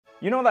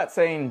You know that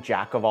saying,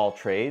 jack of all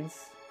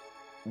trades?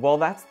 Well,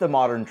 that's the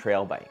modern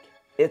trail bike.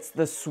 It's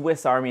the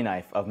Swiss Army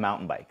knife of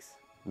mountain bikes.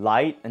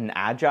 Light and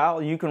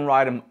agile, you can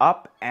ride them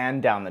up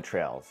and down the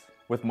trails,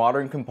 with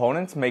modern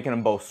components making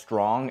them both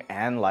strong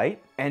and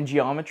light, and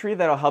geometry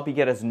that'll help you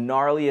get as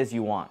gnarly as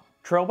you want.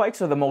 Trail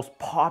bikes are the most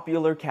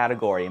popular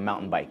category in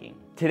mountain biking.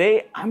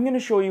 Today, I'm going to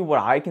show you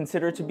what I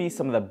consider to be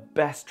some of the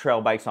best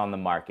trail bikes on the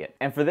market.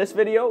 And for this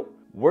video,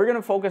 we're going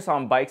to focus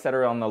on bikes that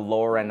are on the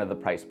lower end of the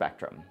price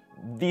spectrum.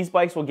 These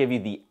bikes will give you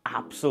the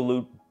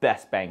absolute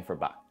best bang for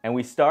buck. And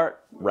we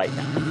start right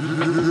now.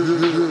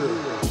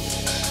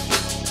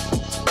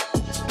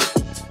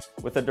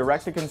 With a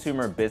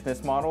direct-to-consumer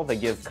business model that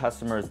gives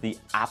customers the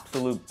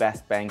absolute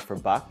best bang for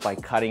buck by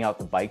cutting out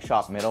the bike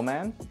shop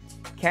middleman,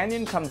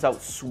 Canyon comes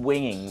out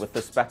swinging with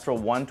the Spectral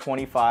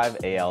 125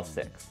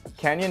 AL6.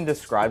 Canyon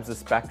describes the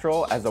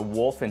Spectral as a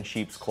wolf in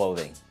sheep's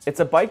clothing.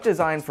 It's a bike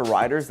designed for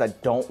riders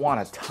that don't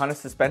want a ton of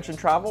suspension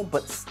travel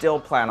but still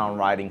plan on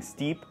riding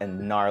steep and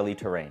gnarly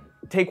terrain.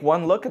 Take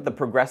one look at the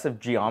progressive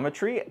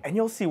geometry and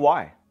you'll see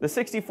why. The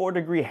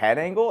 64-degree head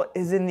angle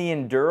is in the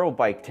enduro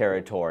bike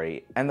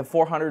territory, and the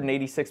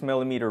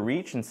 486mm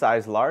reach in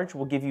size large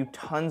will give you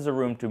tons of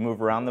room to move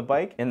around the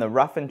bike in the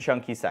rough and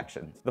chunky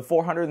sections. The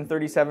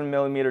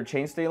 437mm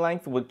chainstay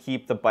length will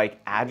keep the bike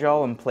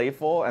agile and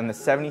playful, and the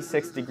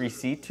 76-degree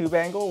seat tube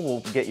angle will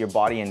get your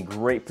body in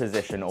great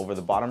position over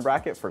the bottom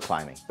bracket for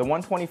climbing. The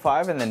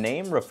 125 in the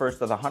name refers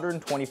to the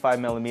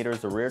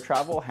 125mm of rear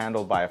travel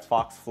handled by a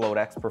Fox Float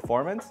X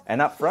Performance,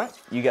 and up front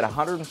you get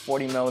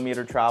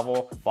 140mm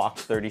travel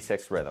Fox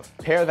 36 rhythm.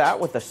 Pair that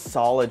with a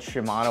solid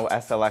Shimano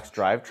SLX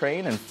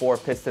drivetrain and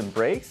 4-piston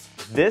brakes,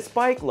 this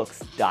bike looks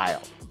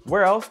dialed.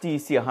 Where else do you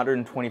see a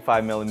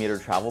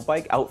 125mm travel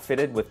bike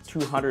outfitted with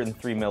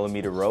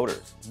 203mm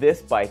rotors?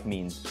 This bike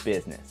means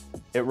business.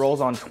 It rolls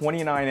on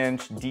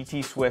 29-inch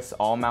DT Swiss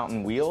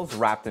all-mountain wheels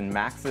wrapped in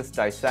Maxxis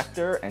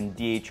Dissector and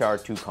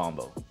DHR2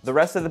 combo. The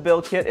rest of the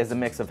build kit is a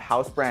mix of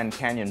house brand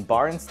Canyon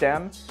bar and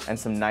stem and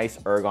some nice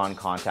ergon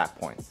contact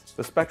points.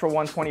 The Spectral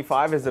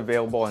 125 is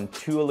available in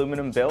 2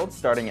 aluminum builds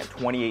starting at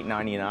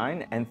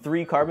 $28.99 and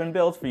 3 carbon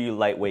builds for you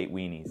lightweight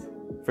weenies.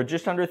 For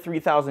just under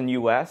 $3,000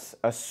 US,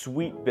 a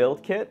sweet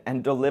build kit,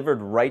 and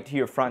delivered right to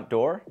your front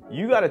door,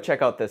 you gotta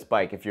check out this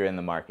bike if you're in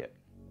the market.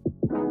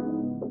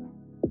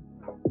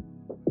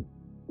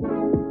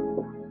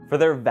 For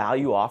their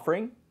value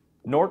offering,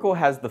 Norco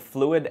has the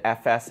Fluid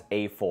FS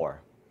A4,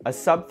 a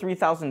sub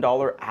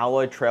 $3,000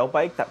 alloy trail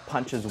bike that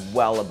punches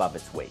well above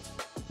its weight.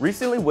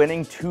 Recently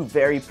winning 2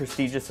 very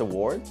prestigious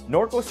awards,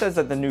 Norco says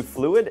that the new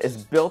Fluid is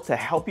built to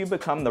help you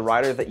become the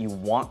rider that you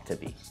want to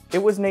be.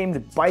 It was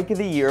named Bike of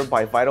the Year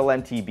by Vital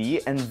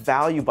MTB and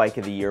Value Bike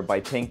of the Year by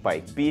Pink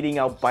Bike, beating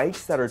out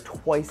bikes that are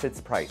twice its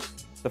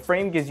price. The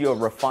frame gives you a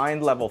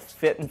refined level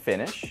fit and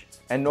finish,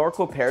 and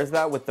Norco pairs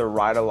that with their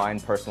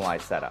ride-aligned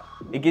personalized setup.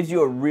 It gives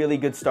you a really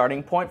good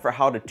starting point for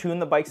how to tune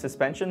the bike's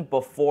suspension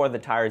before the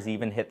tires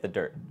even hit the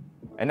dirt.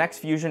 An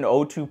X-Fusion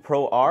O2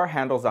 Pro R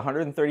handles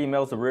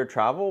 130mm of rear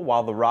travel,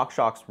 while the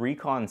RockShox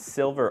Recon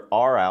Silver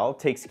RL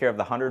takes care of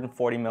the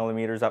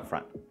 140mm up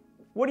front.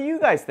 What do you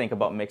guys think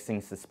about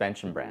mixing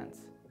suspension brands?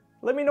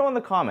 Let me know in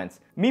the comments.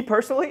 Me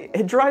personally,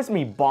 it drives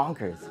me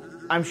bonkers.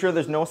 I'm sure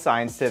there's no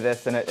science to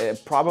this and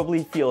it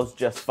probably feels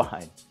just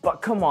fine.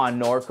 But come on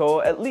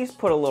Norco, at least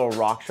put a little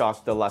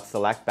RockShox Deluxe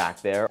Select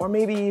back there, or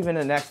maybe even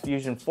an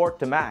X-Fusion fork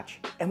to match.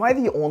 Am I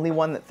the only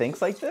one that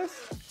thinks like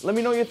this? Let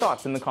me know your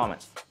thoughts in the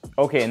comments.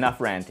 Okay,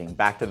 enough ranting,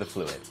 back to the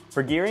Fluid.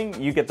 For gearing,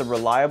 you get the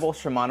reliable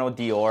Shimano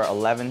Dior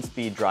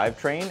 11-speed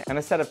drivetrain and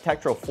a set of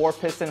Tektro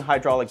 4-piston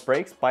hydraulic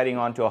brakes biting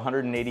onto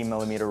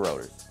 180mm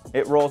rotors.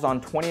 It rolls on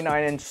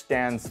 29-inch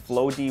Stan's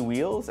Flow D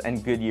wheels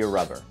and Goodyear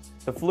rubber.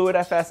 The Fluid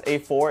FS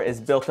A4 is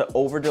built to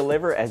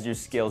over-deliver as your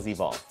skills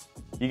evolve.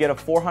 You get a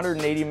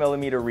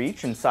 480mm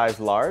reach in size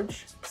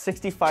large,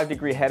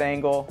 65-degree head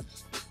angle,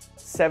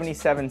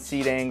 77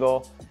 seat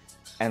angle,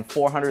 and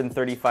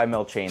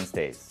 435mm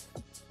chainstays.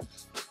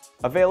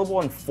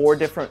 Available in 4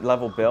 different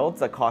level builds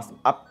that cost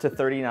up to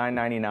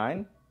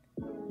 $39.99,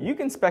 you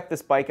can spec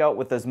this bike out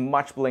with as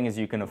much bling as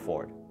you can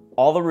afford.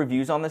 All the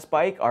reviews on this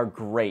bike are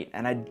great,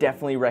 and I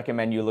definitely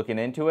recommend you looking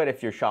into it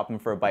if you're shopping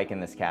for a bike in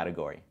this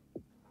category.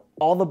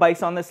 All the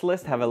bikes on this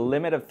list have a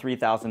limit of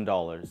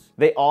 $3,000.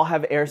 They all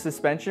have air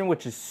suspension,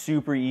 which is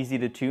super easy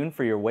to tune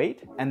for your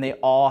weight, and they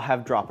all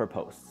have dropper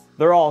posts.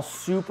 They're all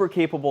super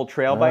capable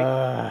trail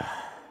bikes.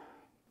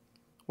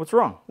 What's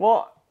wrong?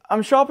 Well,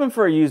 I'm shopping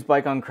for a used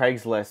bike on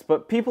Craigslist,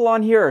 but people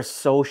on here are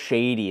so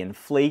shady and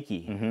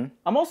flaky.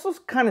 I'm also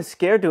kind of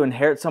scared to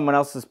inherit someone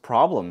else's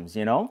problems,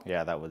 you know?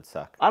 Yeah, that would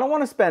suck. I don't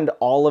want to spend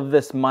all of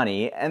this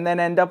money and then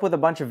end up with a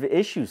bunch of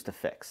issues to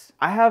fix.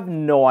 I have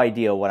no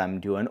idea what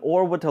I'm doing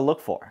or what to look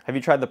for. Have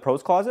you tried the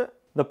Pros Closet?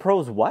 The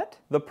Pros what?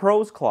 The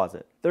Pros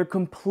Closet. They're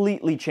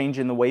completely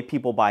changing the way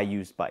people buy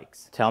used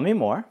bikes. Tell me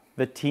more.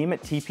 The team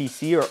at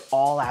TPC are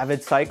all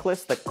avid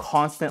cyclists that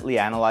constantly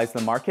analyze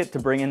the market to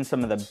bring in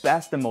some of the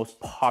best and most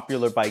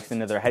popular bikes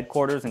into their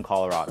headquarters in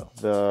Colorado.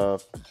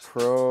 The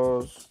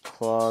Pros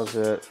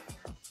Closet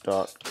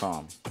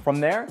From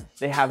there,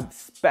 they have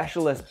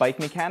specialist bike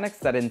mechanics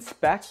that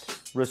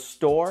inspect,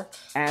 restore,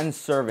 and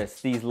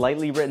service these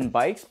lightly ridden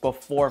bikes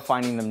before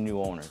finding them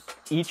new owners.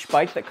 Each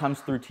bike that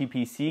comes through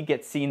TPC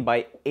gets seen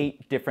by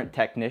 8 different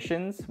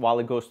technicians while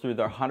it goes through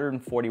their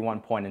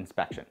 141-point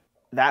inspection.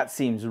 That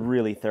seems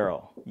really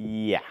thorough.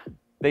 Yeah.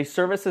 They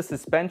service the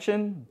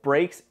suspension,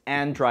 brakes,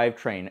 and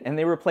drivetrain, and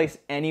they replace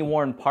any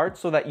worn parts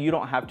so that you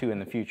don't have to in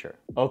the future.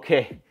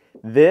 Okay.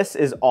 This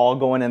is all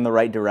going in the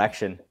right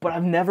direction, but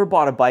I've never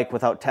bought a bike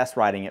without test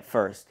riding it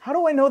first. How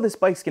do I know this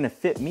bike's gonna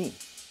fit me?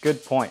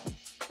 Good point.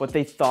 But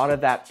they thought of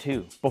that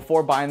too.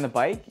 Before buying the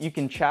bike, you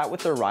can chat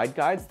with their ride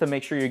guides to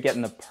make sure you're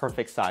getting the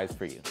perfect size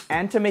for you.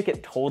 And to make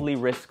it totally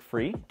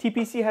risk-free,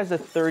 TPC has a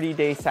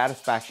 30-day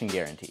satisfaction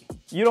guarantee.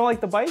 You don't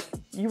like the bike?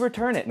 You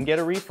return it and get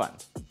a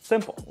refund.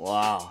 Simple.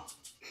 Wow.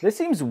 This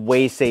seems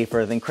way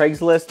safer than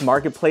Craigslist,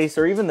 Marketplace,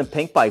 or even the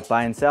pink bike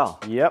buy and sell.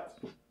 Yep.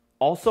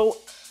 Also,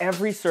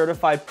 every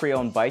certified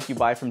pre-owned bike you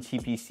buy from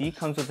TPC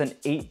comes with an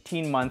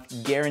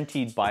 18-month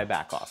guaranteed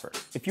buyback offer.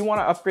 If you want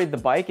to upgrade the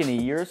bike in a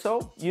year or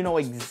so, you know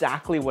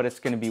exactly what it's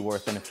going to be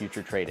worth in a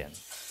future trade-in.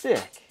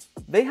 Sick.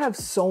 They have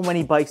so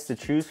many bikes to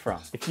choose from.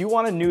 If you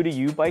want a new to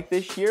you bike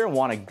this year and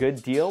want a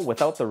good deal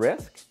without the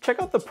risk,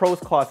 check out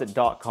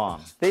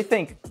theproscloset.com. They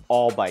think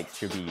all bikes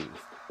should be used.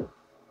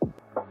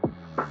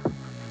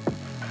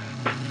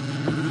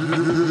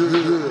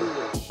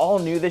 All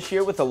new this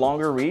year with a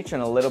longer reach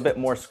and a little bit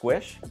more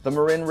squish, the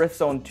Marin Rift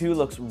Zone 2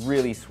 looks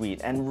really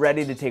sweet and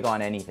ready to take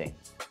on anything.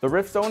 The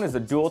Rift Zone is a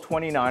dual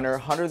 29er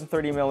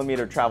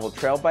 130mm travel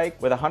trail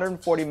bike with a 140mm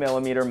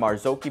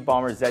Marzocchi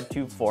Bomber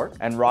Z2 fork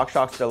and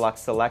RockShox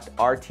Deluxe Select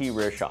RT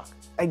rear shock.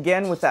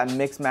 Again with that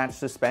mix match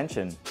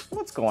suspension.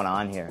 What's going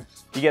on here?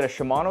 You get a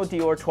Shimano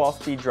Dior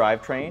 12-speed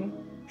drivetrain,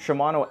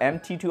 Shimano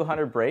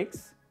MT200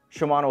 brakes,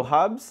 Shimano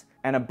hubs,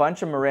 and a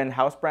bunch of Marin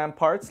house brand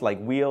parts like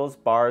wheels,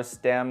 bars,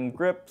 stem,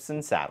 grips,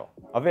 and saddle.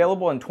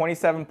 Available in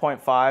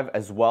 27.5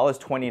 as well as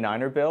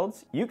 29er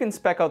builds, you can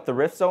spec out the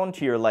Rift Zone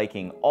to your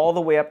liking all the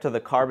way up to the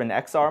Carbon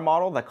XR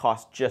model that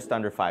costs just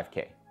under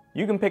 $5K.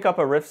 You can pick up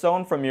a Rift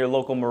Zone from your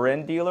local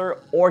Marin dealer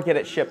or get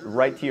it shipped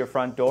right to your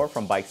front door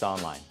from Bikes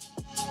Online.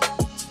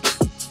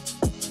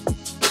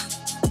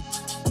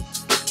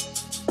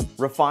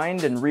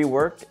 Refined and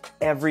reworked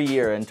every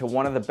year into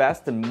one of the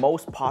best and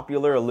most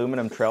popular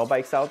aluminum trail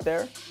bikes out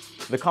there,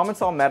 the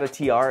Commencal Meta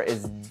TR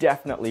is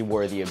definitely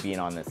worthy of being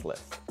on this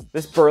list.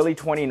 This burly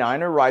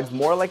 29er rides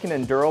more like an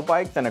enduro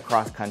bike than a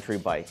cross-country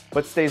bike,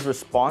 but stays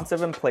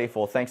responsive and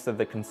playful thanks to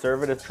the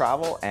conservative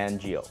travel and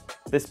geo.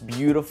 This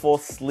beautiful,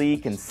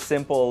 sleek, and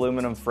simple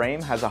aluminum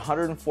frame has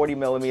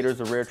 140mm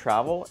of rear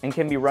travel and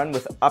can be run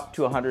with up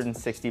to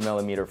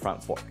 160mm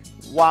front fork.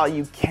 While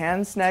you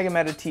can snag a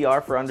Meta TR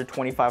for under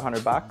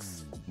 2,500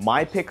 bucks,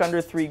 my pick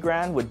under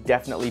 $3,000 would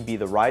definitely be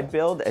the ride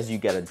build, as you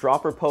get a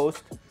dropper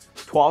post,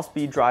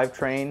 12-speed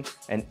drivetrain,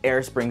 and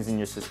air springs in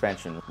your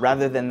suspension,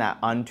 rather than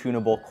that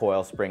untunable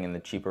coil spring in the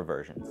cheaper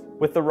versions.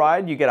 With the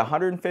ride, you get a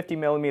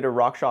 150mm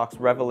RockShox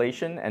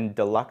Revelation and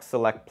Deluxe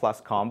Select Plus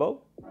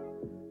combo,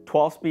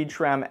 12-speed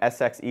SRAM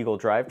SX Eagle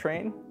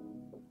drivetrain,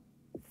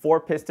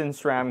 4-piston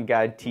SRAM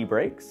Guide T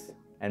brakes,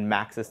 and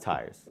Maxxis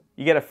tires.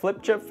 You get a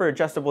flip chip for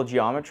adjustable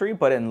geometry,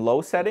 but in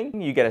low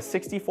setting, you get a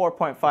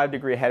 64.5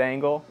 degree head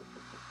angle,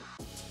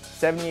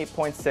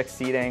 78.6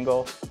 seat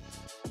angle,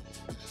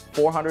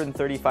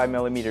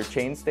 435mm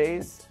chain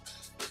stays,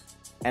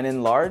 and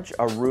in large,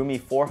 a roomy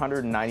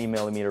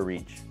 490mm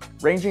reach.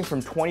 Ranging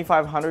from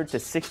 2,500 to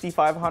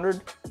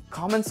 6,500,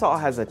 Commencal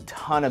has a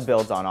ton of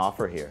builds on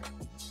offer here.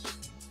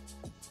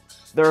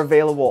 They're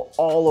available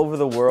all over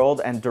the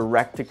world and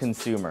direct to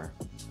consumer.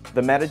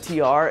 The Meta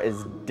TR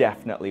is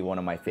definitely one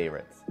of my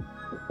favorites.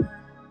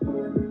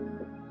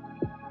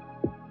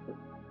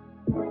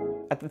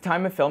 At the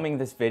time of filming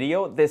this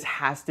video, this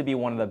has to be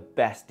one of the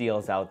best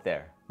deals out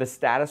there. The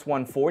Status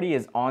 140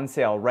 is on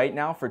sale right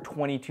now for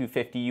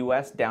 $2,250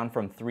 US, down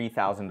from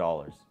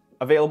 $3,000.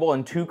 Available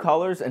in 2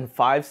 colors and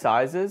 5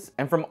 sizes,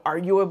 and from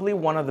arguably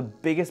one of the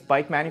biggest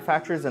bike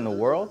manufacturers in the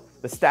world,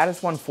 the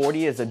Status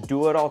 140 is a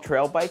do-it-all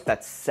trail bike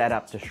that's set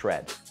up to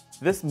shred.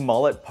 This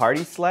mullet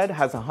party sled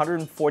has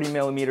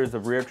 140mm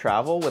of rear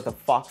travel with a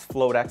Fox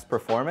Float X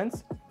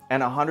performance,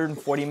 and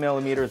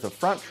 140mm of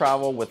front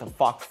travel with a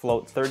Fox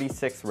Float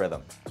 36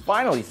 rhythm.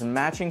 Finally, some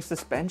matching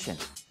suspension.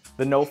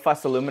 The No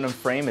Fuss aluminum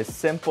frame is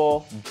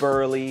simple,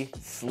 burly,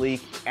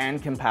 sleek,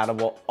 and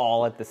compatible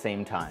all at the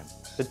same time.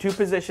 The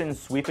 2-position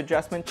sweep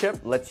adjustment chip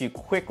lets you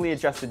quickly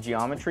adjust the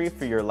geometry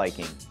for your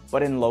liking.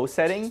 But in low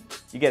setting,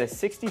 you get a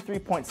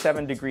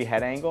 63.7 degree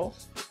head angle,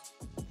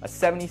 a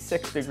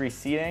 76 degree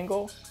seat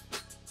angle,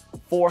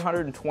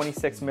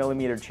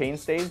 426mm chain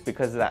stays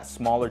because of that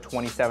smaller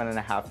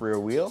 27.5 rear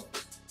wheel,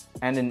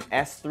 and an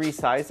S3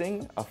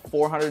 sizing of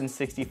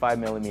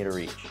 465mm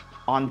reach.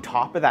 On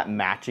top of that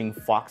matching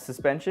Fox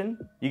suspension,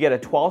 you get a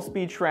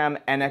 12-speed SRAM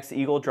NX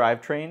Eagle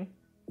drivetrain,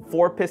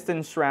 4-piston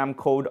SRAM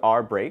Code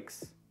R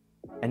brakes,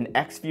 an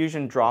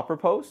X-Fusion dropper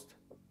post,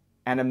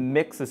 and a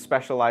mix of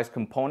specialized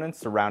components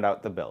to round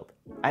out the build.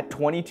 At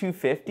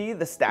 $2,250,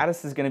 the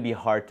Status is going to be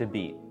hard to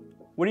beat.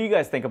 What do you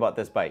guys think about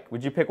this bike?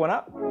 Would you pick one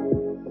up?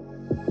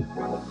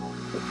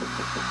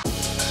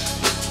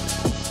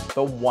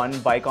 The one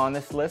bike on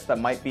this list that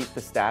might beat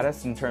the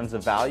status in terms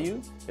of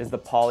value is the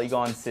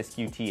Polygon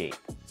Siskiu T8.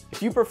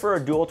 If you prefer a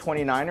dual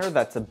 29er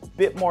that's a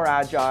bit more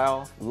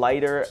agile,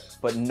 lighter,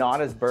 but not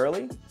as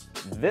burly,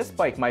 this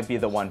bike might be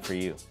the one for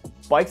you.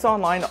 Bikes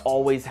online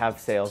always have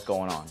sales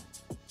going on.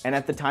 And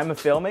at the time of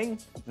filming,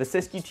 the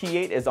Siskiu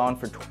T8 is on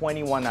for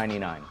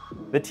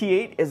 $21.99. The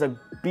T8 is a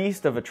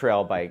beast of a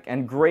trail bike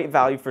and great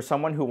value for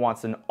someone who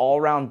wants an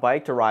all-round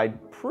bike to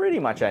ride pretty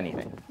much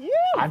anything. Yeah.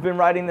 I've been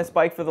riding this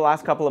bike for the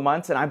last couple of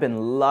months and I've been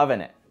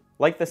loving it.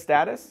 Like the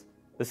status,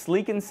 the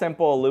sleek and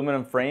simple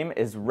aluminum frame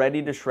is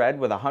ready to shred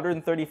with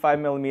 135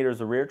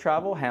 millimeters of rear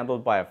travel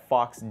handled by a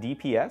Fox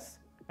DPS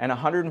and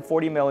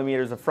 140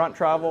 millimeters of front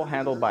travel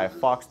handled by a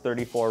Fox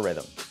 34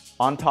 Rhythm.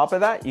 On top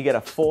of that, you get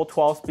a full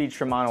 12-speed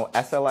Shimano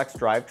SLX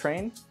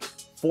drivetrain,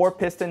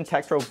 4-piston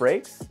Tektro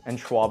brakes, and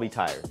Schwalbe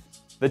tires.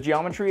 The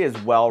geometry is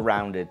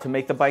well-rounded to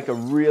make the bike a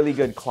really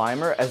good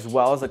climber as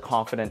well as a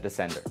confident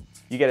descender.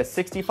 You get a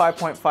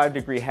 65.5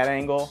 degree head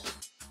angle,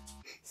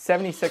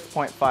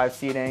 76.5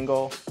 seat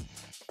angle,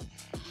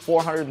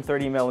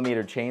 430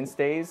 millimeter chain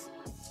stays,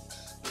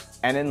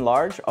 and in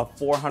large, a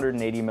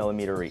 480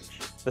 millimeter reach.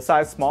 The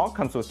size small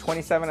comes with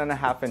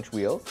 27.5-inch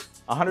wheels,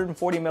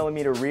 140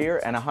 millimeter rear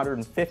and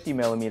 150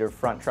 millimeter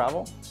front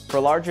travel.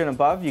 For large and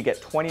above, you get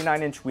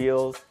 29-inch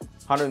wheels,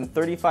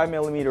 135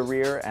 millimeter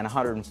rear and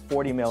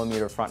 140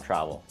 millimeter front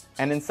travel.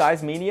 And in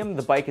size medium,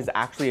 the bike is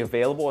actually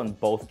available in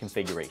both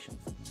configurations.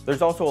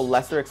 There's also a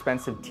lesser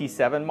expensive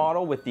T7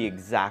 model with the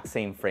exact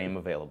same frame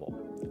available.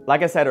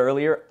 Like I said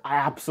earlier, I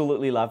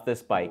absolutely love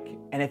this bike.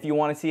 And if you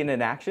want to see it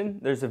in action,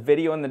 there's a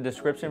video in the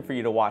description for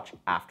you to watch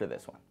after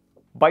this one.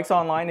 Bikes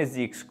Online is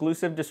the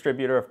exclusive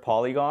distributor of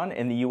Polygon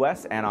in the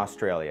US and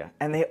Australia,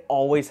 and they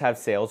always have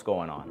sales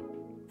going on.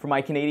 For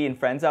my Canadian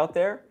friends out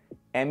there,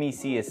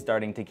 MEC is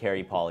starting to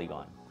carry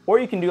Polygon. Or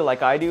you can do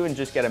like I do and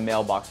just get a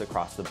mailbox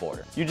across the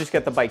border. You just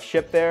get the bike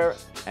shipped there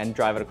and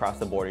drive it across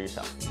the border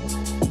yourself.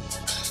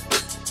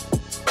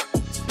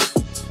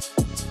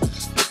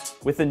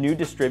 With a new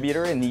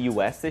distributor in the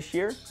US this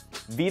year,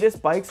 Vitus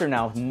bikes are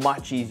now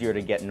much easier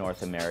to get in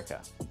North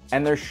America.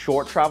 And their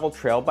short travel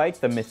trail bike,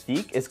 the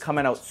Mythique, is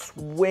coming out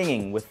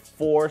swinging with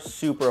 4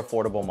 super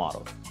affordable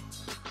models.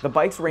 The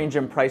bikes range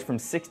in price from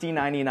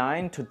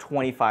 $60.99 to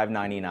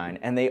 $25.99,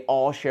 and they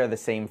all share the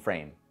same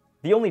frame.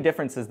 The only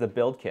difference is the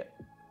build kit.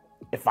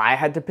 If I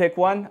had to pick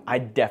one,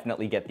 I'd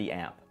definitely get the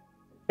Amp.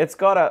 It's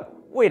got a,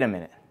 wait a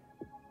minute,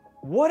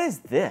 what is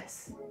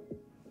this?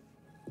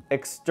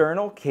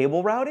 External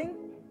cable routing?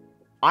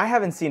 I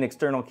haven't seen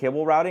external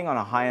cable routing on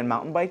a high-end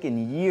mountain bike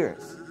in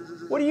years.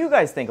 What do you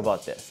guys think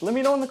about this? Let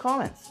me know in the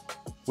comments.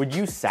 Would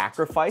you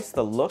sacrifice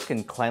the look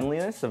and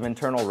cleanliness of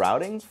internal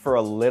routing for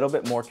a little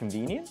bit more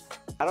convenience?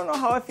 I don't know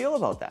how I feel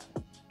about that.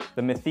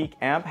 The Mythique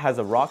Amp has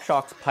a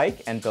RockShox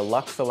Pike and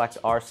Deluxe Select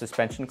R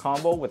suspension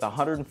combo with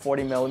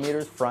 140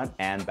 millimeters front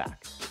and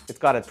back. It's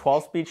got a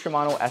 12-speed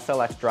Shimano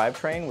SLX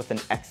drivetrain with an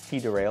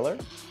XT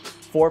derailleur,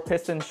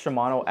 4-piston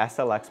Shimano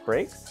SLX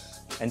brakes,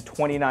 and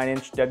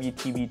 29-inch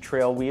WTB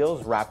trail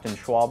wheels wrapped in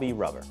Schwalbe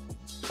rubber.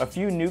 A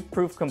few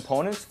nuke-proof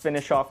components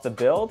finish off the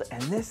build,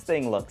 and this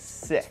thing looks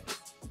sick.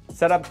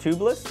 Set up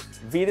tubeless,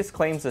 Vitus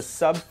claims a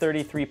sub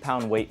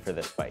 33-pound weight for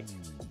this bike.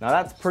 Now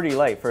that's pretty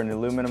light for an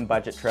aluminum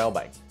budget trail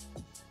bike.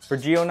 For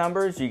geo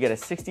numbers, you get a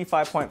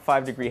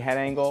 65.5 degree head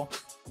angle,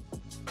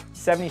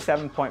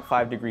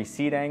 77.5 degree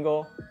seat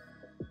angle,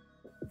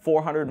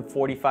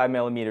 445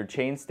 millimeter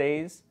chain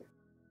stays,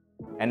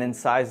 and in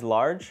size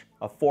large,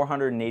 a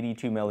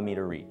 482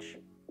 millimeter reach.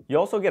 You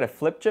also get a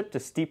flip chip to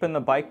steepen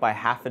the bike by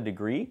half a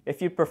degree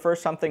if you prefer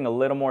something a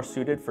little more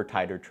suited for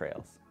tighter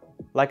trails.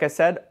 Like I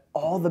said,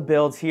 all the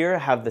builds here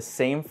have the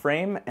same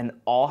frame and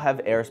all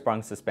have air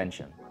sprung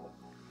suspension.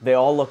 They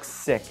all look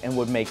sick and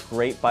would make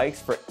great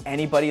bikes for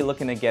anybody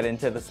looking to get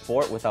into the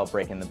sport without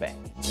breaking the bank.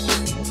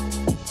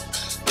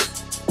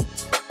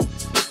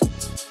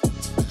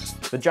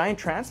 The Giant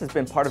Trance has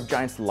bine part of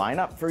Giant's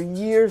lineup for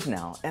years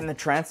now, and the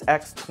Trance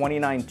X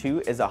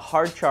 29.2 is a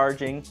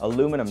hard-charging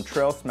aluminum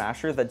trail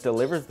smasher that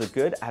delivers the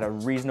good at a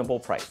reasonable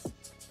price.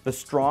 The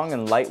strong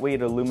and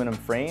lightweight aluminum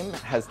frame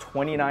has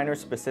 29er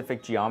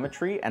specific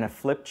geometry and a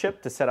flip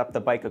chip to set up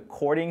the bike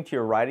according to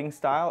your riding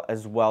style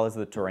as well as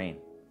the terrain.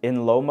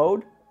 In low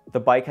mode, the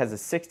bike has a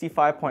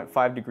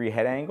 65.5 degree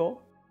head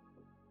angle,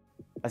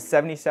 a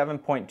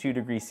 77.2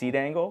 degree seat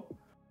angle,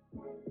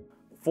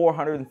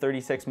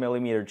 436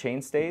 millimeter chain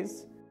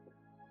stays,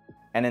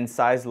 and in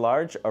size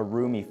large, a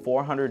roomy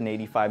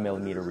 485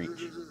 millimeter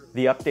reach.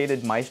 The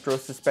updated Maestro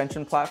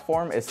suspension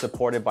platform is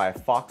supported by a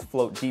Fox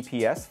Float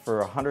DPS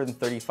for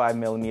 135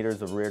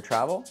 millimeters of rear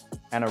travel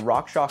and a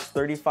RockShox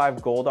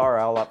 35 Gold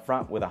RL up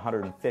front with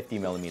 150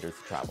 millimeters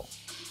of travel.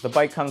 The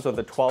bike comes with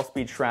a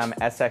 12-speed SRAM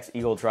SX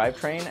Eagle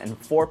drivetrain and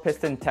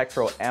 4-piston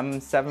Tektro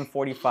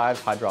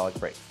M745 hydraulic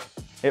brakes.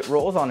 It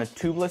rolls on a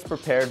tubeless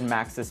prepared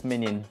Maxxis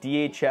Minion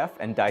DHF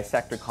and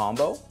Dissector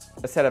combo,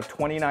 a set of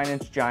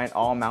 29-inch Giant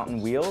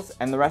all-mountain wheels,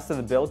 and the rest of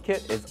the build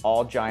kit is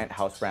all Giant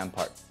house ram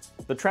parts.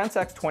 The Trance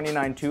X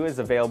 29.2 is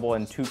available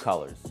in two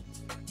colors.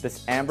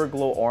 This amber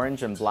glow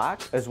orange and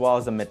black, as well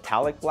as a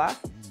metallic black,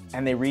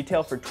 and they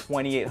retail for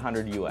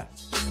 $2,800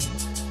 US.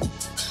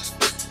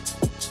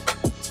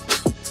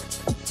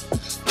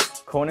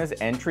 Kona's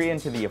entry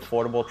into the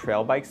affordable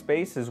trail bike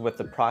space is with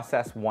the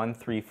Process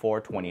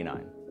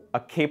 13429, a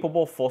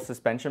capable full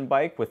suspension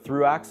bike with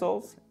through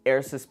axles,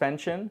 air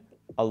suspension,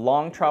 a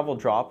long travel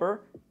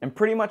dropper, and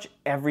pretty much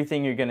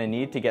everything you're going to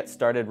need to get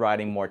started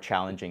riding more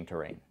challenging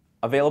terrain.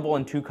 Available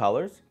in two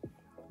colors,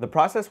 the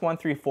Process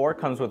 134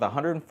 comes with a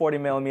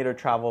 140mm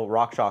travel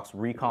RockShox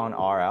Recon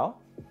RL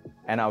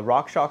and a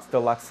RockShox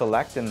Deluxe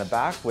Select in the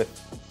back with,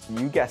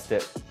 you guessed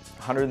it,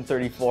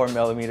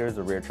 134mm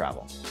of rear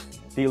travel.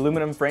 The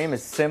aluminum frame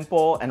is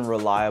simple and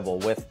reliable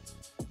with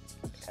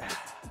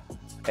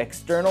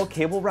external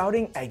cable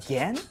routing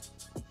again?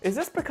 Is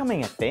this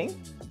becoming a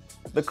thing?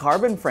 The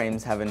carbon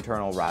frames have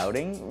internal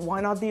routing,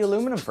 why not the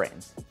aluminum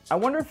frames? I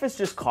wonder if it's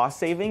just cost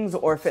savings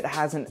or if it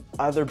has an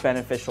other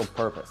beneficial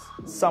purpose.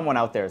 Someone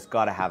out there has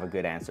got to have a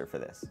good answer for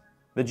this.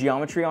 The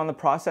geometry on the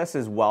Process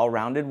is well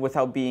rounded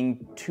without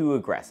being too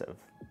aggressive.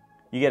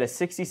 You get a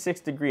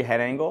 66-degree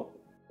head angle,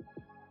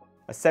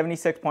 a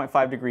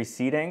 76.5-degree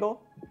seat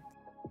angle,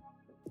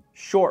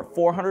 short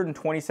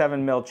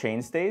 427mm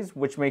chainstays,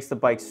 which makes the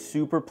bike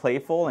super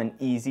playful and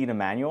easy to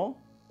manual.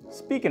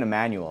 Speaking of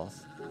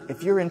manuals,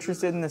 if you're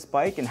interested in this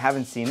bike and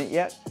haven't seen it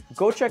yet,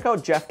 go check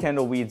out Jeff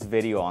Kendall-Weed's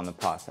video on the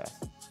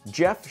Process.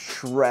 Jeff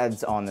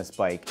shreds on this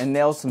bike and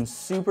nails some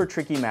super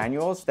tricky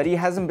manuals that he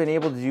hasn't been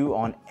able to do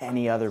on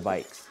any other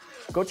bikes.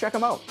 Go check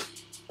him out.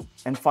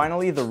 And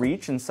finally, the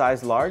reach in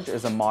size large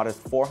is a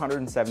modest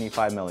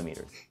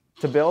 475mm.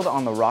 To build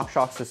on the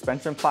RockShox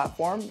suspension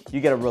platform, you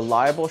get a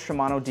reliable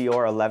Shimano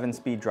Dior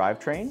 11-speed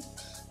drivetrain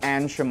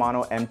and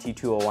Shimano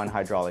MT201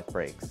 hydraulic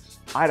brakes.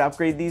 I'd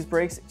upgrade these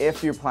brakes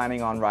if you're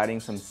planning on riding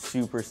some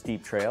super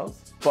steep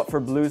trails, but for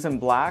blues and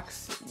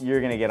blacks,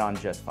 you're gonna get on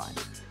just fine.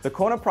 The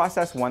Kona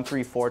Process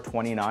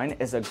 13429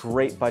 is a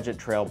great budget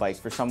trail bike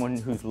for someone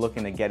who's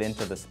looking to get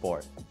into the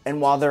sport. And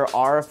while there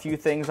are a few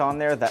things on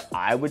there that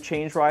I would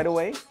change right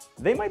away,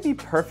 they might be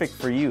perfect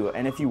for you,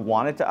 and if you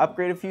wanted to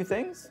upgrade a few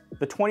things,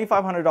 the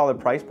 $2,500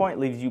 price point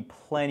leaves you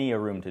plenty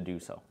of room to do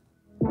so.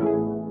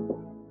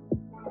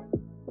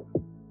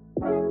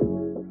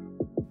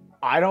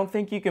 I don't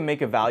think you can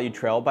make a value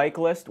trail bike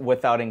list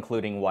without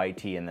including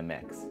YT in the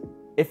mix.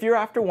 If you're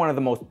after one of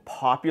the most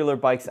popular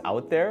bikes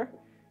out there,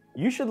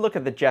 you should look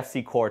at the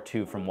Jeffsy Core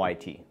 2 from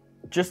YT.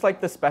 Just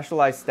like the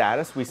Specialized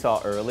Status we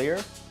saw earlier,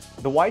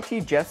 the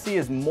YT Jeffsy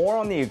is more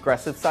on the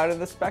aggressive side of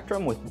the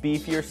spectrum with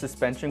beefier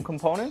suspension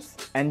components,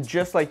 and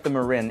just like the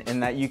Marin in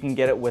that you can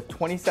get it with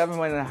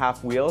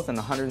 27.5 wheels and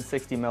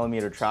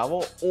 160mm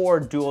travel, or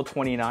dual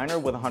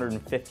 29er with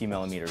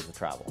 150mm of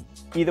travel.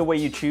 Either way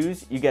you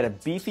choose, you get a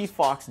beefy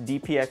Fox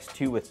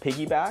DPX2 with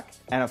piggyback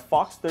and a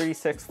Fox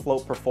 36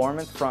 Float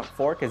Performance front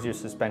fork as your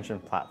suspension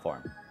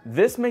platform.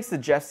 This makes the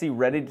Jeffsy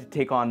ready to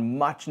take on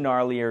much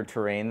gnarlier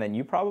terrain than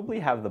you probably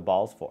have the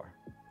balls for.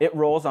 It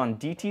rolls on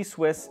DT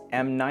Swiss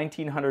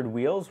M1900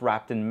 wheels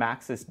wrapped in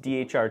Maxxis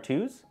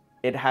DHR2s.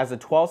 It has a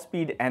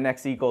 12-speed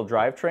NX Eagle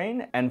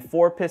drivetrain and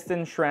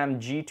 4-piston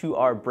SRAM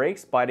G2R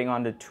brakes biting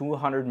onto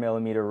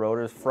 200mm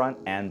rotors front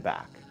and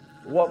back.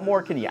 What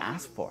more can you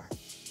ask for?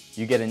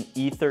 You get an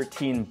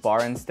E13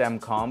 bar and stem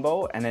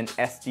combo and an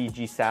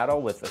SDG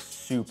saddle with a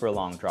super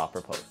long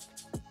dropper post.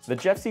 The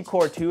Jeffsy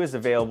Core 2 is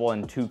available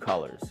in two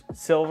colors,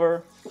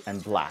 silver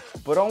and black,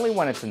 but only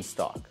when it's in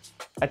stock.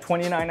 At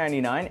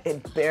 $29.99,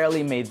 it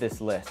barely made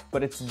this list,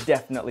 but it's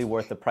definitely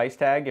worth the price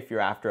tag if you're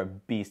after a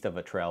beast of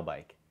a trail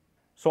bike.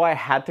 So I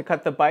had to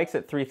cut the bikes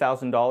at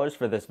 $3,000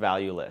 for this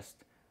value list.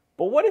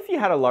 But what if you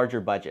had a larger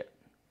budget?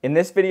 In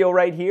this video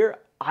right here,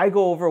 I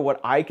go over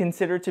what I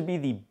consider to be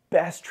the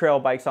best trail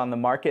bikes on the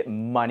market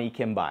money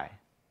can buy.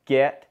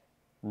 Get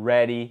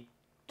ready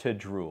to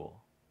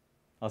drool.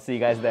 I'll see you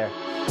guys there.